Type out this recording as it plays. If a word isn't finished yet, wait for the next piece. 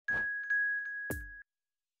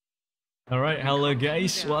Alright, hello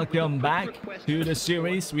guys, welcome back to the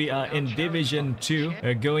series. We are in Division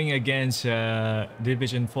 2, going against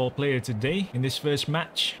Division 4 player today. In this first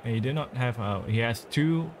match, he did not have, he has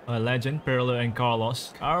two legend, Pirlo and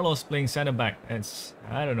Carlos. Carlos playing center back.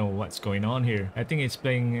 I don't know what's going on here. I think it's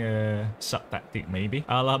playing sub-tactic maybe.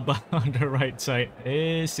 Alaba on the right side.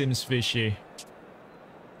 It seems fishy.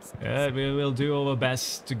 We will do our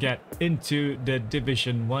best to get into the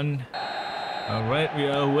Division 1. Alright, we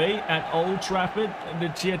are away at Old Trafford, the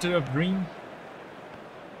Theatre of Dream.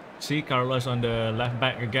 See Carlos on the left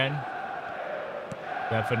back again.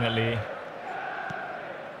 Definitely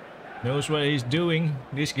knows what he's doing,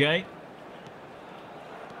 this guy.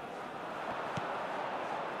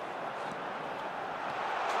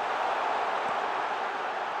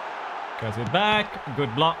 Cuts it back,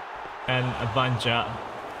 good block, and Avanja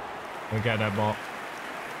will get that ball.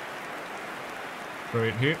 Throw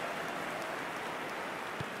it here.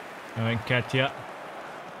 And Katia.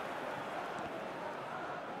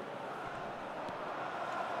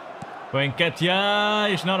 When Katia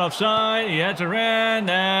is not offside, he had to run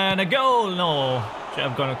and a goal. No, should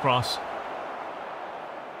have gone across.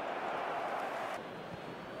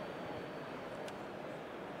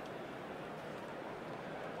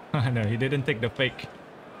 No, he didn't take the fake.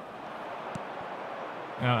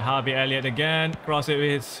 Now Harvey Elliott again, cross it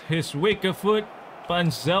with his weaker foot,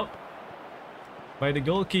 punches out by the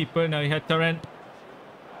goalkeeper. Now he had Tarrant.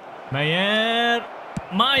 Mayer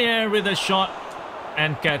with a shot.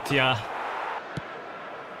 And Katia.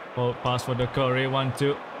 Oh, pass for the Curry.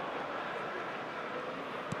 1-2.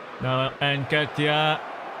 Now, and Katia.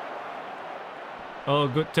 Oh,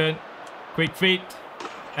 good turn. Quick feet.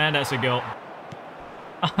 And that's a goal.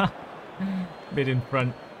 Bit in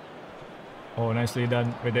front. Oh, nicely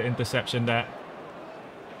done with the interception there.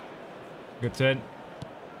 Good turn.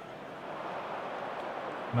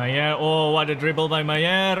 Mayer, oh, what a dribble by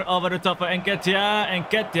Mayer. Over the top of Nketiah.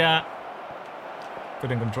 Nketiah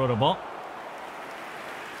couldn't control the ball.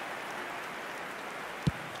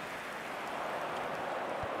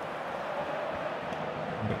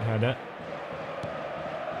 Good header.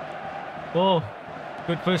 Oh,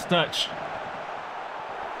 good first touch.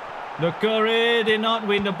 The Curry did not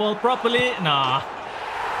win the ball properly. Nah.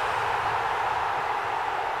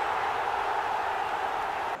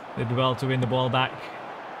 Did well to win the ball back.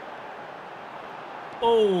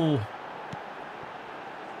 Oh,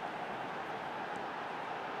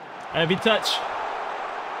 heavy touch.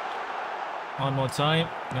 One more time.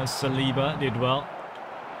 Now Saliba did well.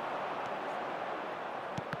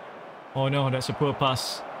 Oh no, that's a poor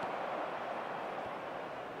pass.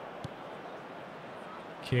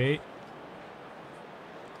 Okay.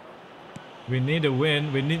 We need a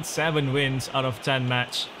win. We need 7 wins out of 10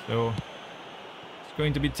 match. So it's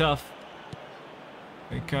going to be tough.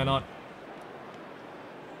 We cannot.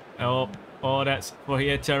 Oh, that's for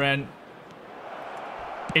here, Taran.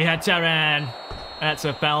 He had Taran. That's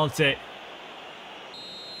a penalty.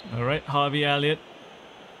 Alright, Harvey Elliott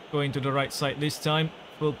going to the right side this time.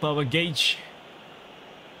 Full power gauge.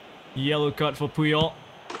 Yellow card for Puyol.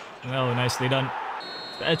 Oh, nicely done.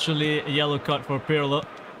 Actually, a yellow card for Pirlo.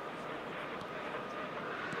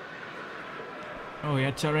 Oh,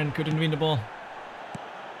 yeah, Taran couldn't win the ball.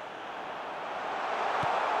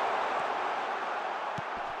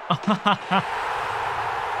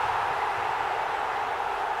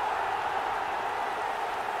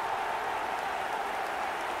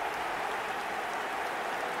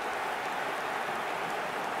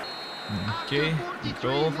 Okay,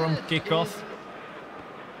 goal from Kickoff.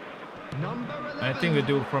 I think we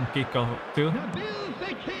do from Kickoff too.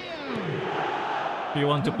 If you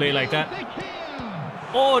want to play like that.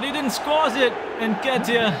 Oh, didn't score it, and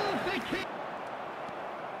Katia.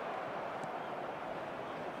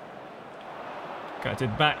 Cut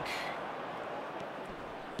it back.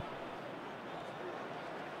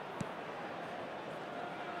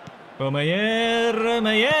 Oh, Mayer.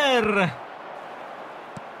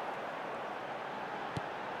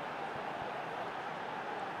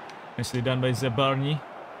 Nicely done by Zabarni.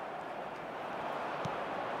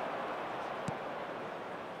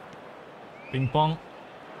 Ping pong.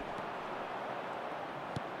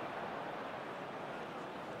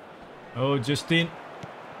 Oh, Justin.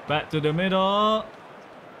 Back to the middle.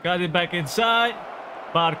 Got it back inside.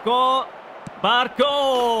 Barco.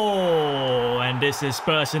 And this is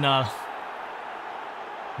personal.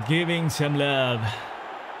 Giving some love.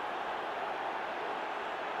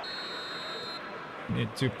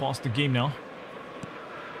 Need to pause the game now.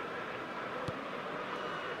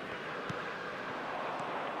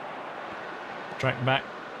 Track back.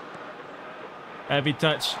 Heavy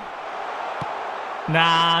touch.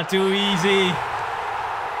 Nah, too easy.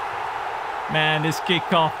 Man, this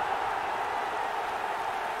kickoff.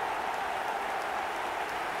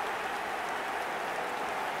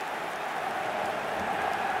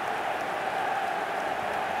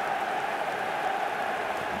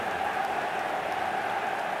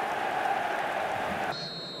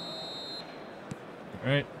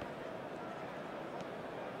 Right.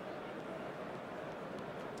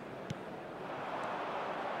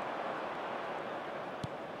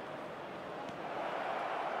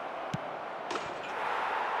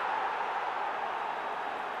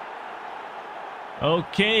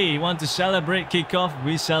 Okay, want to celebrate kickoff?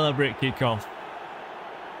 We celebrate kickoff.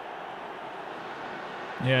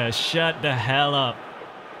 Yeah, shut the hell up.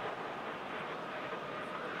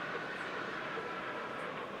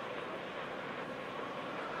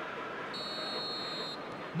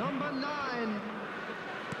 Number 9.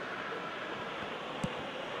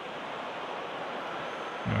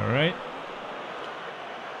 All right.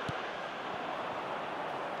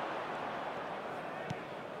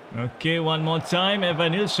 Okay, one more time.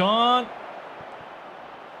 Evanilson.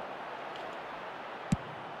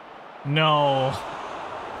 No.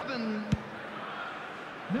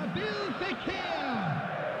 Nabil Fekir.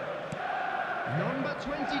 Number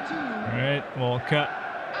 22. All right, Walker.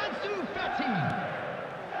 Ansu Fati.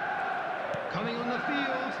 Coming on the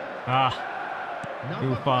field. Too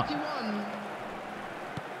Number far. 41.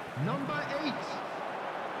 Number 8.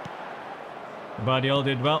 Guardiola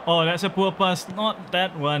did well. Oh, that's a poor pass. Not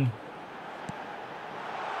that one.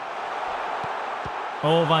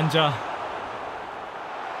 Oh, Vanja.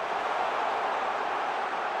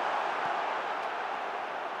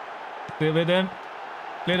 Stay with him.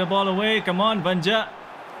 Play the ball away. Come on, Vanja.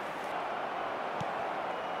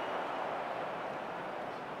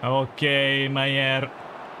 Okay, Mayer.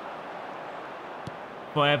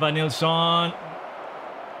 For Evanilson.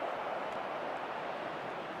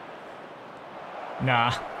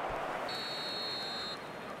 Nah.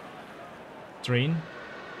 Train.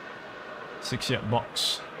 6-yard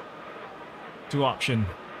box. 2 option.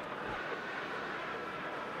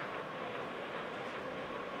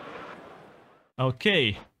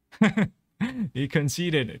 Okay. He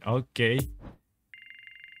conceded it. Okay.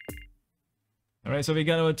 Alright, so we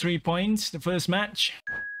got our 3 points. The first match.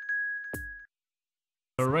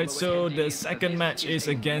 Alright, so the second match is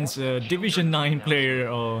against a Division 9 player.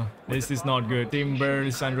 Oh, this is not good.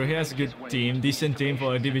 Timber, Sandro, he has a good team. Decent team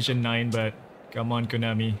for a Division 9, but come on,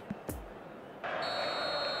 Konami.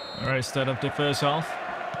 Alright, start of the first half.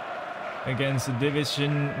 Against a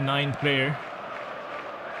Division 9 player.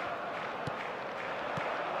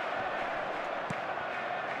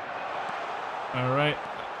 Alright.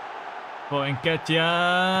 For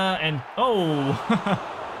Nketiah and... Oh!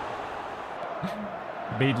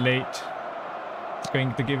 Bit late. It's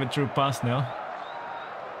going to give it through pass now.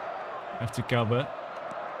 Have to cover.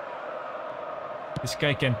 This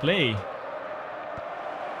guy can play.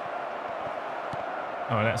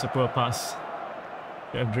 Oh, that's a poor pass.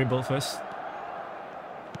 You have dribble first.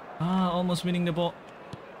 Almost winning the ball.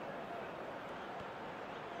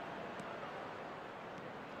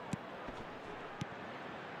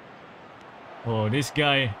 Oh, this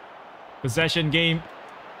guy. Possession game.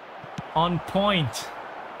 On point.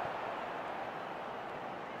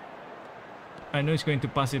 I know he's going to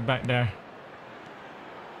pass it back there.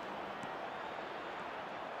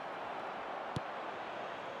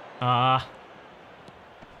 Oh,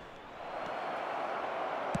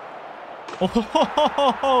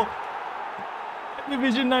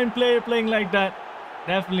 Division 9 player playing like that.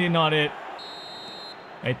 Definitely not it.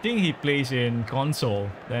 I think he plays in console.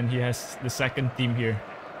 Then he has the second team here.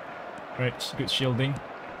 Right, good shielding.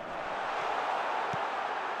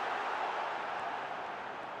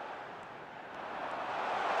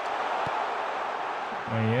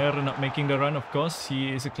 Mayer not making the run, of course.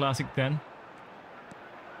 He is a classic 10.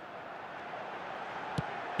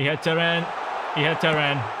 He had Taran. He had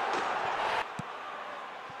Taran.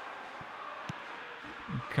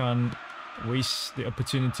 Can't waste the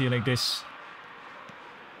opportunity like this.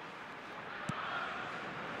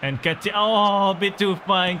 And Nketiah. Oh, a bit too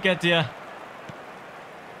far, Nketiah.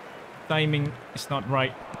 Timing is not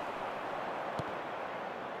right.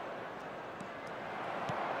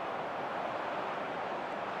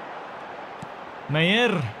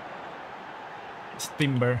 Mayer. It's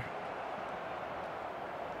Timber.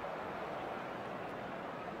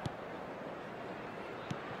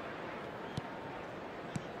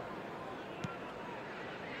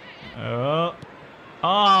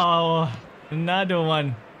 Oh, another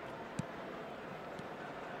one.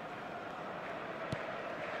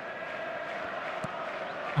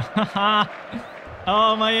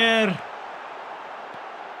 Oh, Mayer.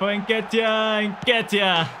 For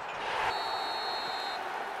Nketiah.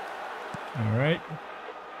 All right.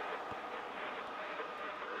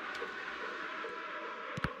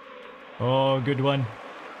 Oh, good one.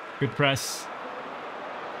 Good press.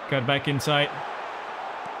 Got back inside.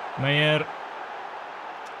 Mayer.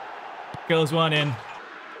 Kills one in.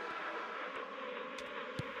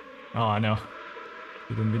 Oh, no.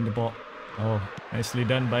 Didn't win the ball. Oh, nicely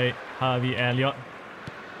done by Harvey Elliott.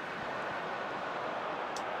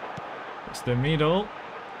 It's the middle.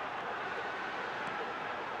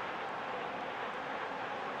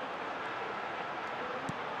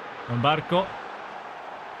 Barco.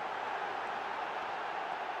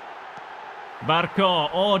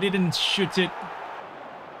 Oh, didn't shoot it.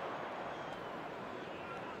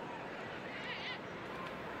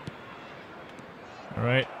 All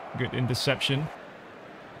right, good interception.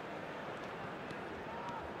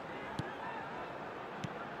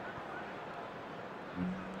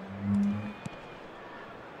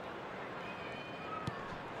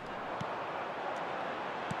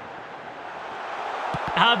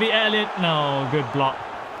 Harvey Elliott, no, good block.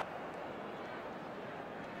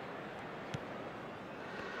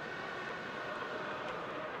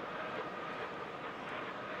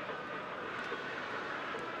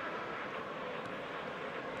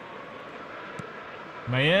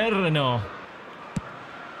 Mayer, no.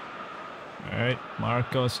 Alright,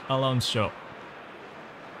 Marcos Alonso.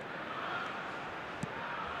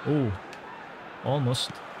 Ooh,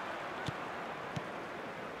 almost.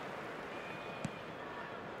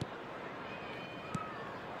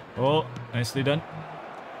 Oh, nicely done.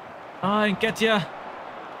 Ah, Nketiah.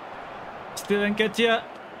 Still Nketiah.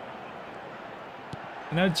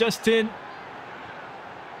 Now Justin.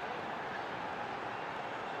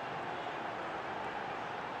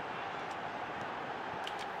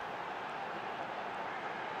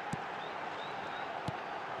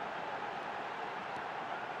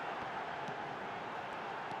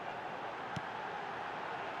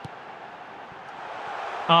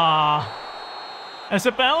 Ah. As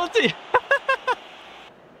a penalty.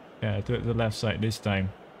 Yeah, to the left side this time.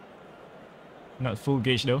 Not full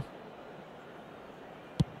gauge though.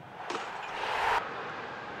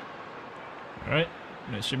 Alright,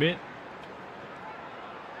 that should be it.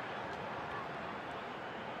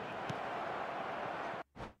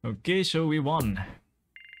 Okay, so we won.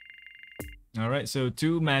 Alright, so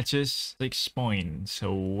 2 matches, 6 points.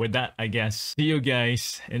 So with that, I guess, see you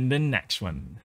guys in the next one.